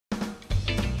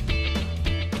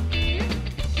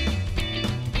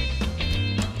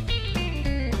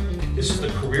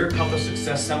Career Compass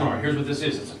Success Seminar. Here's what this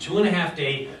is. It's a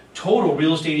 2.5-day total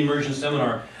real estate immersion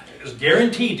seminar. It's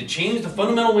guaranteed to change the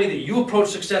fundamental way that you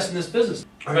approach success in this business.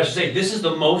 Or I should say, this is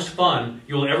the most fun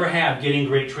you'll ever have getting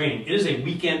great training. It is a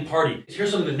weekend party.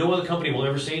 Here's something that no other company will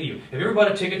ever say to you. Have you ever bought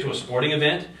a ticket to a sporting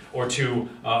event or to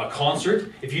a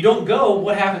concert? If you don't go,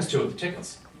 what happens to it? The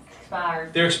tickets?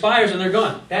 Expired. They're expires and they're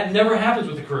gone. That never happens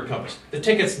with the Career Compass. The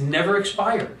tickets never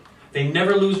expire. They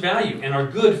never lose value and are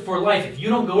good for life. If you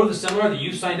don't go to the seminar that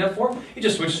you signed up for, it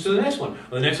just switches to the next one,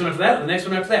 or the next one after that, or the next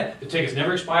one after that. The tickets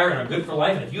never expire and are good for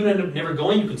life, and if you end up never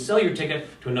going, you can sell your ticket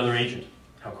to another agent.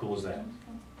 How cool is that?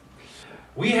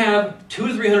 We have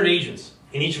 200 to 300 agents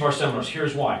in each of our seminars.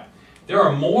 Here's why. There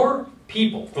are more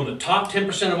people from the top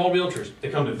 10% of all realtors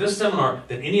that come to this seminar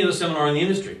than any other seminar in the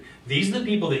industry. These are the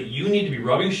people that you need to be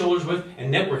rubbing shoulders with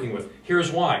and networking with.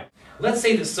 Here's why. Let's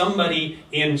say that somebody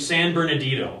in San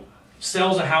Bernardino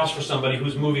sells a house for somebody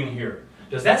who's moving here.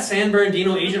 Does that San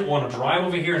Bernardino agent want to drive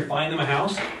over here and find them a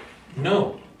house?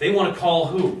 No. They want to call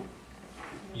who?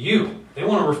 You. They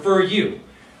want to refer you.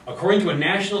 According to a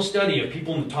national study of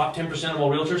people in the top 10% of all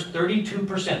realtors,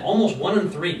 32%, almost 1 in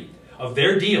 3 of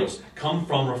their deals come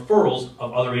from referrals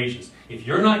of other agents. If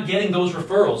you're not getting those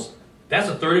referrals, that's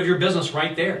a third of your business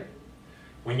right there.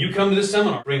 When you come to this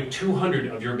seminar, bring 200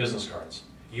 of your business cards.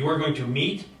 You are going to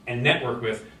meet and network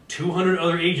with 200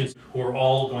 other agents who are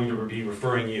all going to be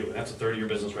referring you. And that's a third of your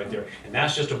business right there. And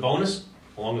that's just a bonus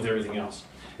along with everything else.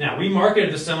 Now, we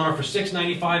marketed this seminar for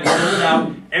 $6.95 and sold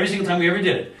out every single time we ever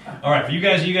did it. All right, for you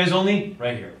guys only,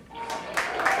 right here.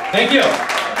 Thank you.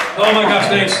 Oh my gosh,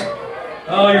 thanks.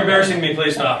 Oh, you're embarrassing me.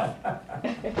 Please stop.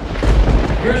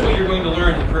 Here's what you're going to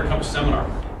learn in the Career Compass seminar.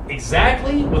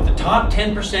 Exactly what the top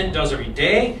 10% does every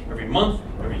day, every month,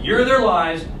 every year of their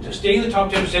lives to stay in the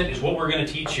top 10% is what we're going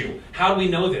to teach you. How do we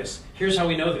know this? Here's how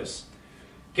we know this.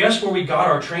 Guess where we got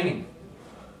our training?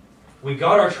 We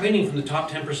got our training from the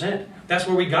top 10%. That's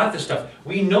where we got this stuff.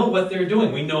 We know what they're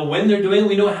doing. We know when they're doing it.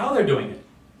 We know how they're doing it.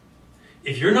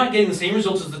 If you're not getting the same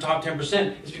results as the top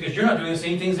 10%, it's because you're not doing the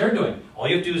same things they're doing. All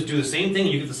you have to do is do the same thing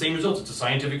and you get the same results. It's a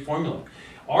scientific formula.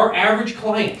 Our average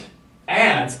client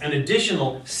adds an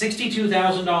additional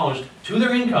 $62,000 to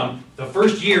their income the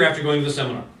first year after going to the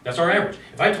seminar. That's our average.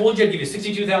 If I told you I'd give you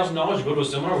 $62,000 to go to a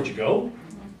seminar, would you go?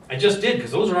 I just did,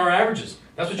 because those are our averages.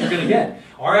 That's what you're going to get.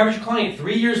 Our average client,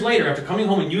 3 years later, after coming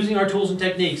home and using our tools and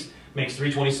techniques, makes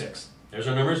 $326. There's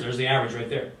our numbers. There's the average right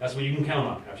there. That's what you can count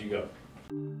on after you go.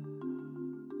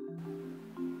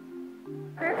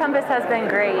 Career Compass has been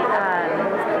great.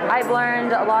 I've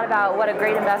learned a lot about what a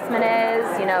great investment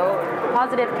is, you know,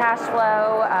 positive cash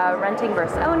flow, renting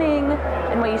versus owning,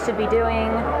 and what you should be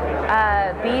doing.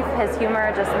 Beef, his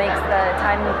humor just makes the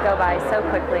time go by so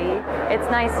quickly. It's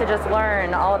nice to just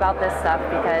learn all about this stuff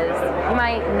because you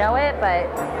might know it, but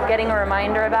getting a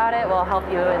reminder about it will help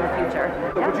you in the future.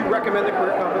 So would you recommend the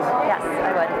Career Compass? Yes,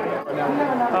 I would.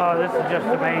 Oh, this is just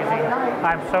amazing.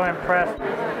 I'm so impressed.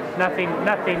 Nothing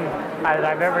that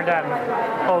I've ever done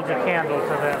holds a candle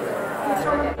to this.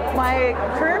 My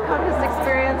Career Compass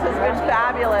experience has been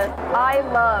fabulous. I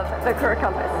love the Career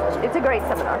Compass. It's a great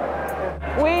seminar.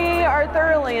 We are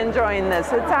thoroughly enjoying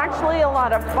this. It's actually a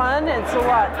lot of fun. It's a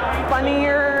lot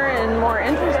funnier and more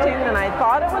interesting than I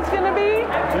thought it was going to be.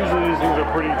 Usually these things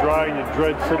are pretty dry and you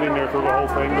dread sitting there through the whole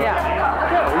thing. But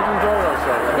yeah, we've enjoyed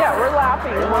ourselves. Yeah, we're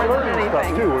laughing and more we're than learning anything.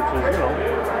 stuff too, which is, you know,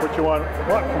 what you want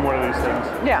from one of these things.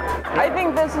 Yeah, I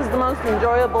think this is the most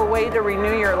enjoyable way to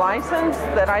renew your license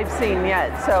that I've seen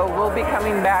yet. So we'll be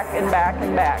coming back and back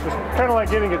and back. It's kind of like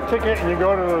getting a ticket and you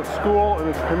go to the school and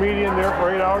there's a comedian there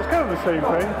for 8 hours. Kind of the same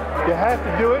thing. You have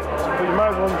to do it, but you might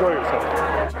as well enjoy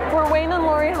yourself. We're Wayne and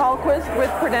Lori Hallquist with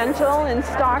Prudential in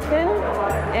Stockton,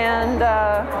 and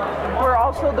we're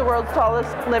also the world's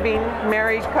tallest living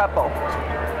married couple.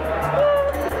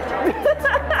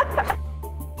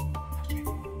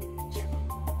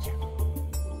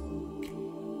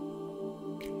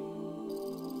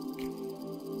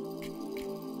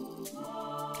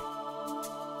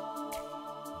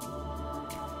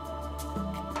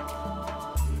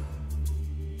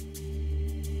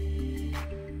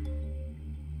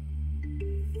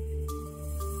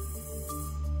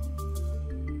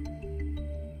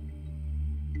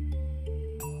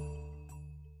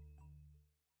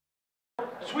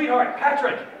 Sweetheart,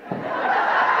 Patrick!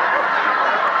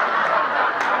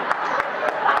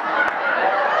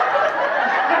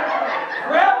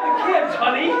 Grab the kids,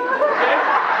 honey! Okay?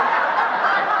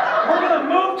 We're gonna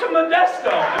move to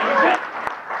Modesto.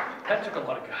 That took a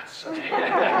lot of guts, okay?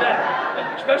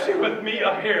 Especially with me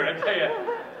up here, I tell you.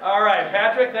 All right,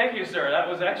 Patrick, thank you, sir. That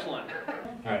was excellent.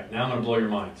 All right, now I'm gonna blow your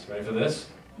minds. Ready for this?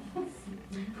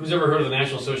 Who's ever heard of the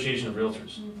National Association of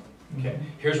Realtors? Okay.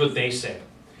 Here's what they say.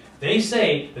 They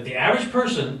say that the average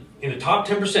person in the top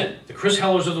 10%, the Chris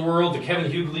Hellers of the world, the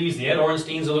Kevin Hugleys, the Ed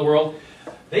Orensteins of the world,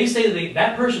 they say that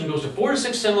that person goes to 4 to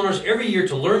 6 seminars every year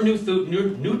to learn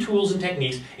new tools and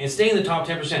techniques and stay in the top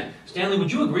 10%. Stanley,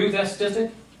 would you agree with that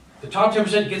statistic? The top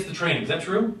 10% gets the training. Is that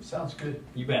true? Sounds good.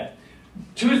 You bet.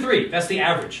 2 to 3, that's the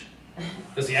average.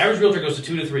 That's the average realtor goes to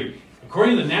 2 to 3.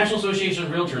 According to the National Association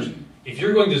of Realtors, if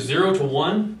you're going to 0 to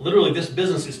 1, literally this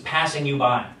business is passing you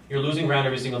by. You're losing ground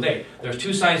every single day. There's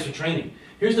 2 sides to training.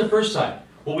 Here's the first side.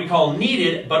 What we call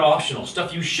needed but optional.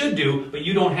 Stuff you should do, but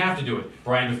you don't have to do it.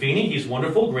 Brian Buffini, he's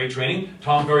wonderful, great training.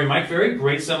 Tom Ferry, Mike Ferry,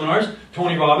 great seminars.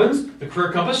 Tony Robbins, the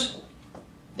Career Compass.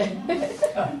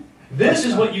 This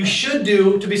is what you should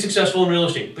do to be successful in real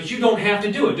estate, but you don't have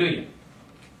to do it, do you?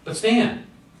 But Stan,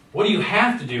 what do you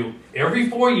have to do every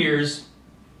 4 years,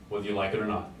 whether you like it or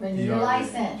not? Renew your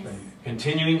license.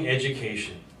 Continuing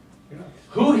education.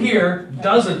 Who here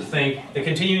doesn't think that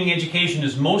continuing education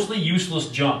is mostly useless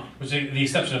junk, with the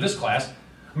exception of this class?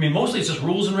 I mean, mostly it's just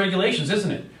rules and regulations,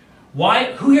 isn't it?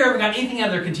 Why? Who here ever got anything out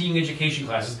of their continuing education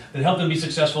classes that helped them be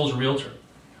successful as a realtor?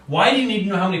 Why do you need to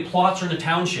know how many plots are in a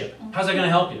township? How's that going to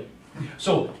help you?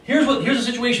 So here's the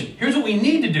situation. Here's what we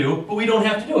need to do, but we don't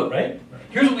have to do it, right?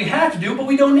 Here's what we have to do, but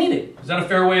we don't need it. Is that a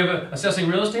fair way of assessing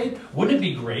real estate? Wouldn't it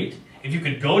be great if you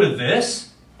could go to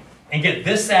this and get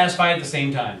this satisfied at the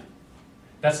same time?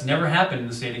 That's never happened in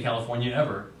the state of California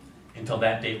ever until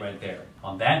that date right there.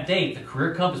 On that date, the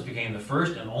Career Compass became the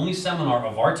first and only seminar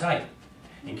of our type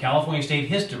in California state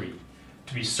history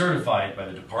to be certified by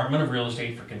the Department of Real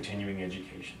Estate for continuing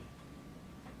education.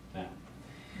 Now,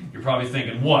 you're probably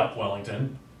thinking, what,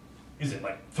 Wellington? Is it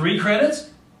like 3 credits?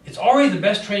 It's already the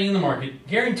best training in the market,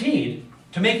 guaranteed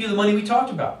to make you the money we talked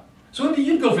about. So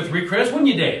you'd go for 3 credits, wouldn't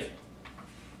you, Dave?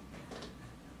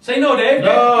 Say no, Dave.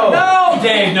 No. No,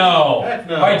 Dave, no. Heck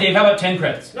no. All right, Dave, how about 10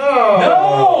 credits? No.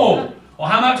 No. Well,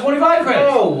 how about 25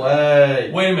 credits? No way.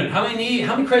 Wait a minute. How many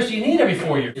credits do you need every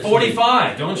 4 years?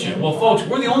 45, don't you? Well, folks,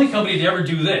 we're the only company to ever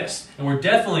do this, and we're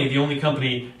definitely the only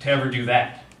company to ever do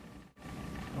that.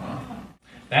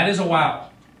 That is a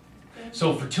wow.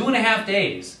 So for 2.5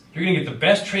 days, you're going to get the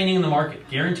best training in the market,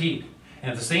 guaranteed. And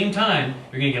at the same time,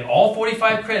 you're going to get all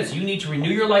 45 credits you need to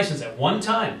renew your license at one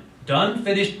time. Done,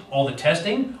 finished, all the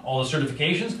testing, all the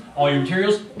certifications, all your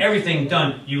materials, everything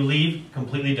done. You leave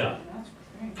completely done.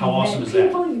 How awesome is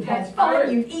that? You've had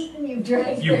fun, you've eaten, you've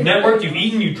drank. You've networked, you've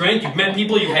eaten, you've drank, you've met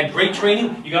people, you've had great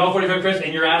training, you got all 45 credits,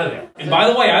 and you're out of there. And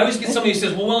by the way, I always get somebody who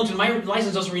says, well, Wellington, my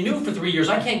license doesn't renew for 3 years.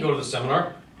 I can't go to the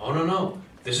seminar. Oh, no, no.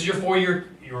 This is your 4-year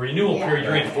renewal period.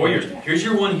 You're in 4 years. Here's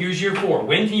year 1, here's year 4.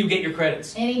 When can you get your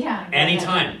credits? Anytime.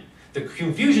 Anytime. The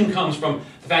confusion comes from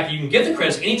the fact that you can get the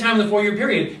credits anytime in the 4-year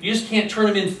period. You just can't turn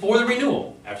them in for the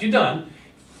renewal, after you're done,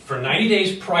 for 90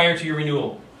 days prior to your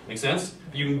renewal. Make sense?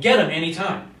 You can get them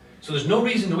anytime. So there's no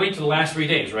reason to wait till the last 3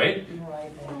 days, right?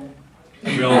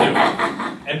 We all do.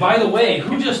 And by the way,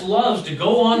 who just loves to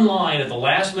go online at the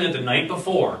last minute, the night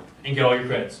before, and get all your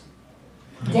credits?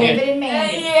 David and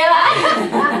Mandy.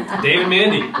 Yeah. David and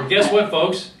Mandy. Well, guess what,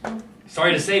 folks?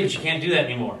 Sorry to say, but you can't do that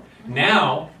anymore.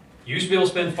 Now, you used to be able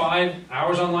to spend 5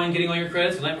 hours online getting all your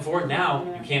credits the night before. Now,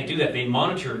 you can't do that. They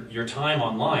monitor your time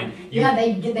online.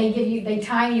 They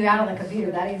time you out on the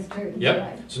computer. That is true. Yep.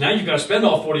 Right. So now you've got to spend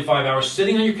all 45 hours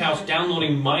sitting on your couch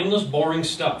downloading mindless, boring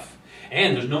stuff.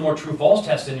 And there's no more true-false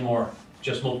tests anymore,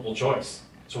 just multiple choice.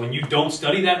 So when you don't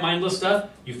study that mindless stuff,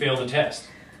 you fail the test.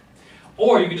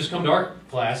 Or you can just come to our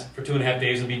class for 2.5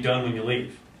 days and be done when you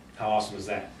leave. How awesome is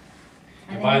that?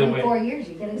 And by then the way, 4 years,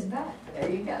 you get his back. There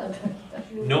you go.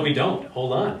 No, we don't.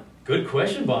 Hold on. Good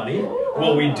question, Bonnie.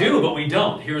 Well, we do, but we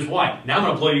don't. Here's why. Now I'm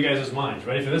going to blow you guys' minds.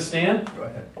 Ready for this, Stan? Go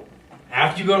ahead.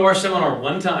 After you go to our seminar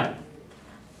one time,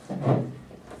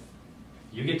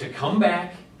 you get to come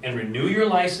back and renew your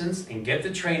license and get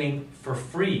the training for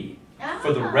free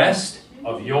for the rest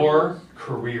of your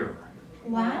career.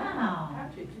 Wow.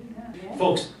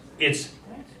 Folks, it's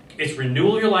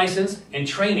renewal of your license and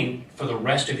training for the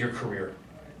rest of your career.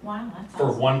 Wow, that's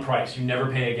For one price. You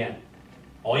never pay again.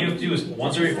 All you have to do is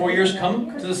once every 4 years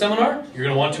come to the seminar. You're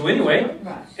going to want to anyway,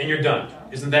 and you're done.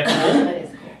 Isn't that cool? That is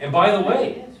cool. And by the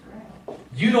way,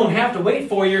 you don't have to wait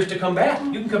 4 years to come back.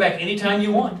 You can come back anytime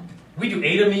you want. We do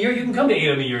 8 of them a year. You can come to 8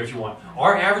 of them a year if you want.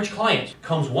 Our average client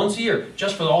comes once a year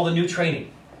just for all the new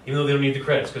training, even though they don't need the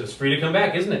credits because it's free to come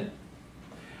back, isn't it?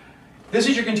 This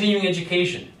is your continuing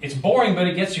education. It's boring, but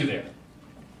it gets you there.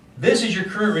 This is your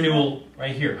current renewal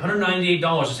right here.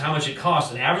 $198 is how much it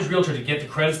costs an average realtor to get the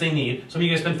credits they need. Some of you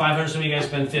guys spend $500, some of you guys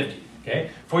spend $50.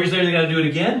 Okay? 4 years later, they got to do it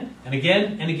again and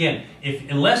again and again.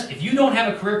 If you don't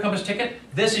have a Career Compass ticket,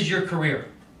 this is your career.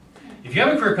 If you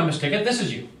have a Career Compass ticket, this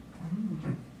is you.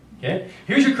 Okay?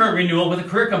 Here's your current renewal with a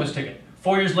Career Compass ticket.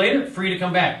 4 years later, free to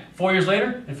come back. 4 years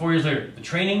later, and 4 years later. The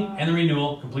training and the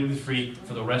renewal completely free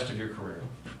for the rest of your career.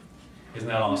 Isn't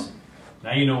that awesome?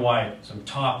 Now you know why some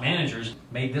top managers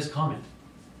made this comment.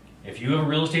 If you have a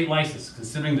real estate license,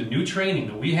 considering the new training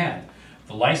that we had,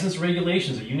 the license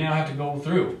regulations that you now have to go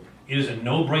through, it is a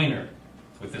no-brainer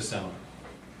with this seminar.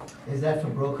 Is that for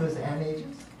brokers and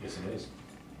agents? Yes, it is.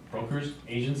 Brokers,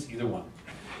 agents, either one.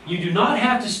 You do not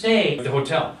have to stay at the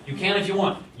hotel. You can if you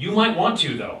want. You might want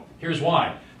to, though. Here's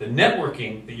why. The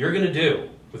networking that you're going to do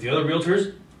with the other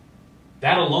realtors,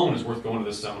 that alone is worth going to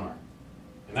this seminar.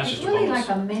 And that's just a bonus. It's really like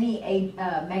a mini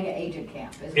mega agent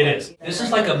camp, isn't it? It is. This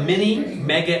is like a mini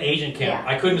mega agent camp. Yeah.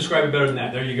 I couldn't describe it better than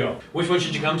that. There you go. Which one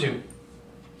should you come to?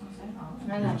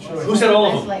 Who Who said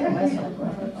all of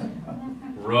them?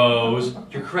 Rose,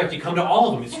 you're correct. You come to all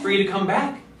of them. It's free to come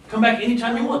back. Come back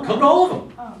anytime you want. Come to all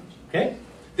of them. Okay?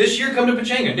 This year come to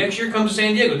Pechanga. Next year come to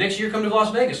San Diego. Next year come to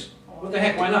Las Vegas. What the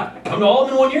heck, why not? Come to all of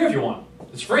them in 1 year if you want.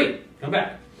 It's free. Come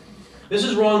back. This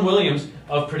is Ron Williams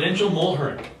of Prudential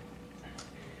Mulhern.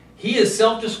 He is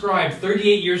self-described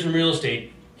 38 years in real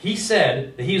estate. He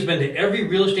said that he has been to every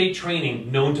real estate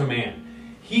training known to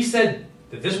man. He said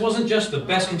that this wasn't just the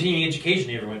best continuing education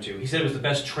he ever went to. He said it was the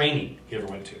best training he ever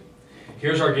went to.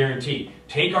 Here's our guarantee.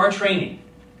 Take our training.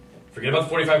 Forget about the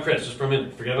 45 credits just for a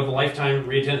minute. Forget about the lifetime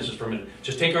reattendance just for a minute.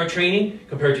 Just take our training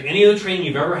compared to any other training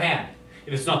you've ever had.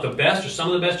 If it's not the best or some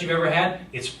of the best you've ever had,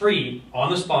 it's free, on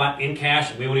the spot, in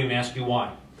cash, and we won't even ask you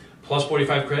why. Plus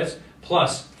 45 credits,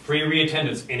 plus free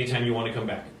reattendance anytime you want to come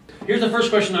back. Here's the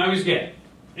first question I always get.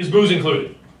 Is booze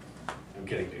included? I'm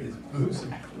kidding, dude. Is booze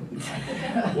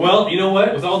included? Well, you know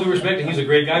what? With all due respect, and he's a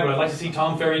great guy, but I'd like to see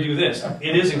Tom Ferry do this.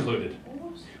 It is included.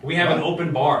 We have an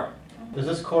open bar. Does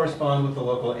this correspond with the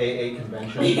local AA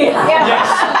convention?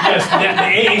 Yes, the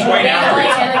AA is right after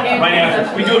it. Right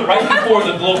after. We do it right before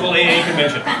the local AA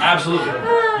convention. Absolutely.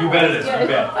 You bet it is. You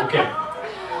bet. Okay.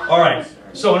 All right.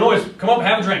 So, anyways, come up,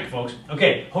 have a drink, folks.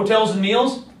 Okay, hotels and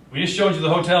meals. We just showed you the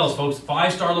hotels, folks.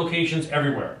 5-star locations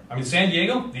everywhere. I mean, San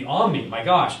Diego, the Omni. My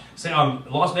gosh.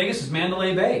 Las Vegas is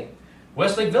Mandalay Bay.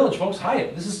 Westlake Village, folks,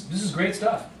 Hyatt. This is great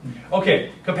stuff.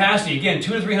 Okay, capacity. Again,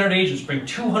 200 to 300 agents. Bring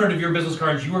 200 of your business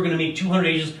cards. You are going to meet 200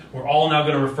 agents. We're all now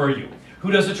going to refer you.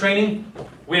 Who does the training?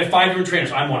 We have 5 different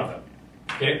trainers. I'm one of them.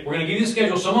 Okay, we're going to give you the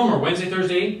schedule. Some of them are Wednesday,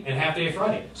 Thursday, and half day of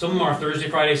Friday. Some of them are Thursday,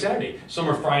 Friday, Saturday. Some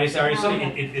are Friday, Saturday,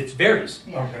 Sunday. It varies.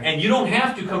 Okay. And you don't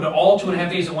have to come to all 2.5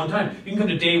 days at one time. You can come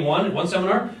to day 1 at one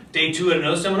seminar, day 2 at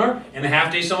another seminar, and a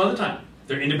half day some other time.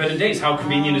 They're independent days. How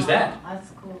convenient is that? That's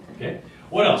cool. Okay.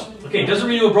 What else? Okay, doesn't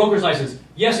renew a broker's license.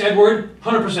 Yes, Edward,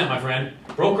 100%, my friend.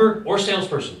 Broker or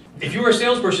salesperson. If you are a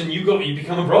salesperson, you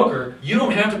become a broker, you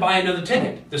don't have to buy another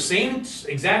ticket. The same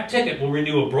exact ticket will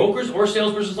renew a broker's or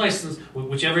salesperson's license,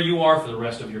 whichever you are, for the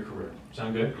rest of your career.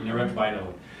 Sound good? You never have to buy another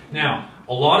one. Now,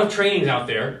 a lot of trainings out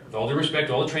there, with all due respect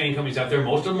to all the training companies out there,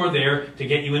 most of them are there to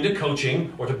get you into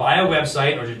coaching, or to buy a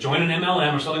website, or to join an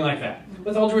MLM, or something like that.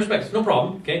 With all due respect, it's no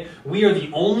problem, okay? We are the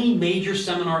only major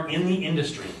seminar in the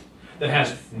industry that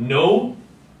has no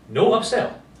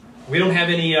upsell. We don't have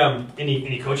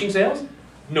any coaching sales,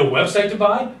 no website to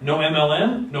buy, no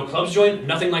MLM, no clubs joined,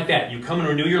 nothing like that. You come and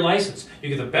renew your license. You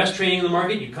get the best training in the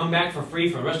market. You come back for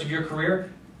free for the rest of your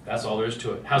career. That's all there is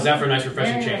to it. How's that for a nice,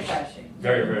 refreshing change?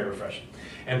 Very, very refreshing.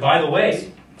 And by the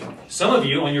way, some of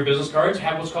you on your business cards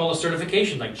have what's called a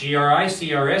certification, like GRI,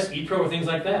 CRS, ePro, or things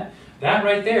like that. That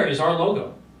right there is our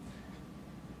logo.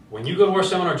 When you go to our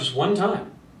seminar just one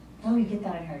time, Oh, you get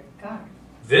that on your card.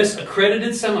 this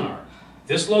accredited seminar,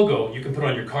 this logo, you can put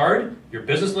on your card, your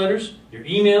business letters, your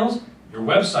emails, your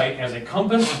website as a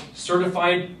Compass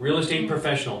certified real estate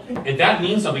professional. And that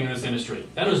means something in this industry.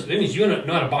 That means you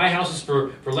know how to buy houses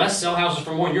for less, sell houses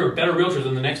for more, and you're a better realtor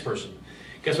than the next person.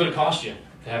 Guess what it costs you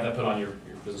to have that put on your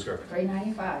business card?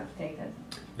 $3.95. Take it.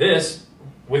 This,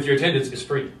 with your attendance, is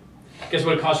free. Guess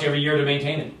what it costs you every year to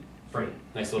maintain it? Free.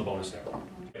 Nice little bonus there.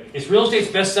 It's real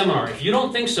estate's best seminar. If you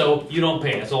don't think so, you don't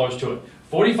pay. That's all there is to it.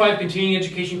 45 continuing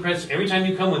education credits every time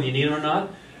you come, whether you need it or not.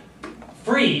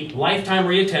 Free lifetime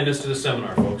reattendance to the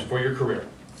seminar, folks, for your career.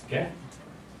 Okay?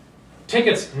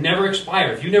 Tickets never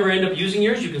expire. If you never end up using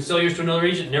yours, you can sell yours to another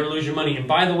agent and never lose your money. And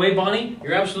by the way, Bonnie,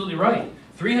 you're absolutely right.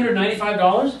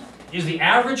 $395 is the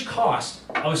average cost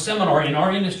of a seminar in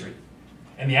our industry.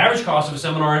 And the average cost of a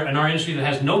seminar in our industry that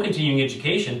has no continuing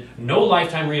education, no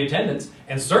lifetime reattendance,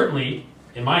 and certainly,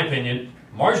 in my opinion,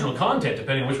 marginal content,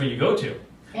 depending on which one you go to.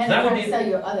 And they're going to sell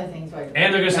you other things. Right?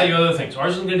 And they're going to sell you other things.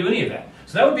 Ours isn't going to do any of that.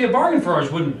 So that would be a bargain for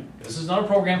ours, wouldn't it? This is not a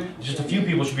program just a few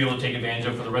people should be able to take advantage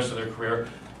of for the rest of their career.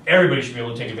 Everybody should be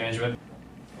able to take advantage of it.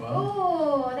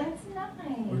 Oh, that's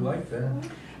nice. We like that.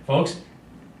 Folks,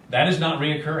 That is not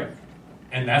reoccurring.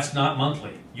 And that's not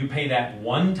monthly. You pay that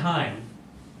one time.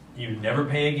 You never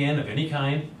pay again of any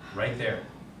kind, right there.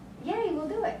 Yay, we'll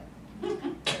do it.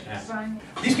 Yeah.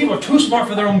 These people are too smart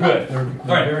for their own good. All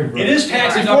right, it is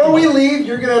tax deductible. Before we leave,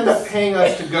 you're going to end up paying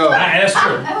us to go. That's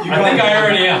true. I think I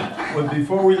already am. But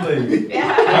before we leave,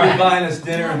 you're buying us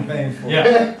dinner and paying for it.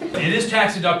 Yeah, it is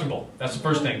tax deductible. That's the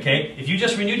first thing, okay? If you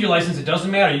just renewed your license, it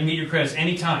doesn't matter. You can get your credits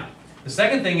anytime. The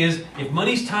second thing is, if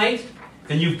money's tight,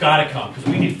 then you've got to come, because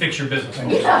we need to fix your business.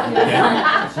 Okay?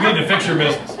 We need to fix your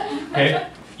business, okay?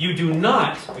 You do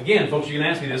not, again, folks, you're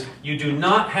going to ask me this, you do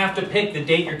not have to pick the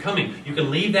date you're coming. You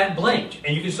can leave that blank,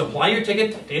 and you can supply your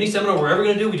ticket to any seminar we're ever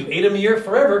going to do. We do 8 of them a year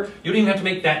forever. You don't even have to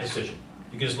make that decision.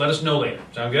 You can just let us know later.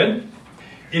 Sound good?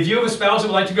 If you have a spouse that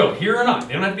would like to go, here or not,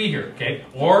 they don't have to be here, okay?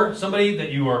 Or somebody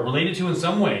that you are related to in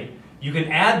some way, you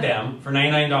can add them for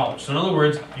 $99. So in other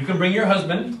words, you can bring your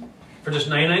husband for just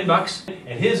 $99,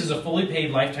 and his is a fully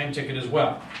paid lifetime ticket as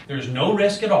well. There's no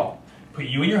risk at all. Put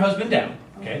you and your husband down,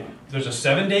 okay? There's a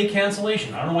 7-day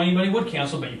cancellation. I don't know why anybody would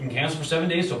cancel, but you can cancel for 7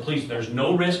 days, so please, there's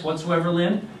no risk whatsoever,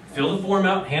 Lynn. Fill the form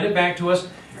out, hand it back to us.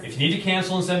 If you need to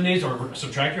cancel in 7 days or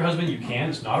subtract your husband, you can.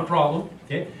 It's not a problem,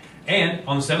 okay? And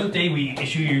on the 7th day, we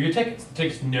issue you your tickets. The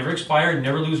tickets never expire,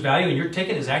 never lose value, and your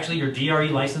ticket is actually your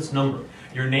DRE license number.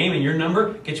 Your name and your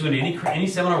number gets you into any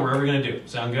seminar we're ever going to do.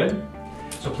 Sound good?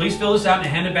 So please fill this out and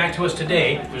hand it back to us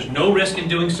today. There's no risk in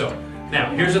doing so.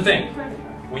 Now, here's the thing.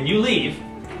 When you leave,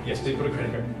 yes, please put a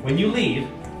credit card. When you leave,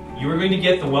 you are going to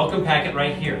get the welcome packet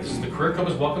right here. This is the Career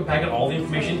Compass welcome packet, all the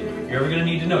information you're ever going to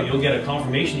need to know. You'll get a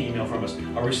confirmation email from us,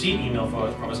 a receipt email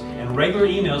from us, and regular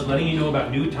emails letting you know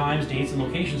about new times, dates, and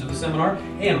locations of the seminar.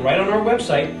 And right on our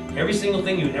website, every single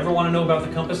thing you'd ever want to know about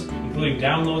the Compass, including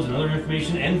downloads and other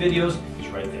information and videos, is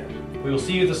right there. We will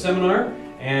see you at the seminar.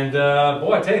 And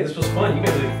boy, I tell you, this was fun. You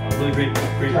guys did a really great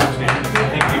job, man.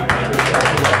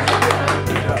 Thank you.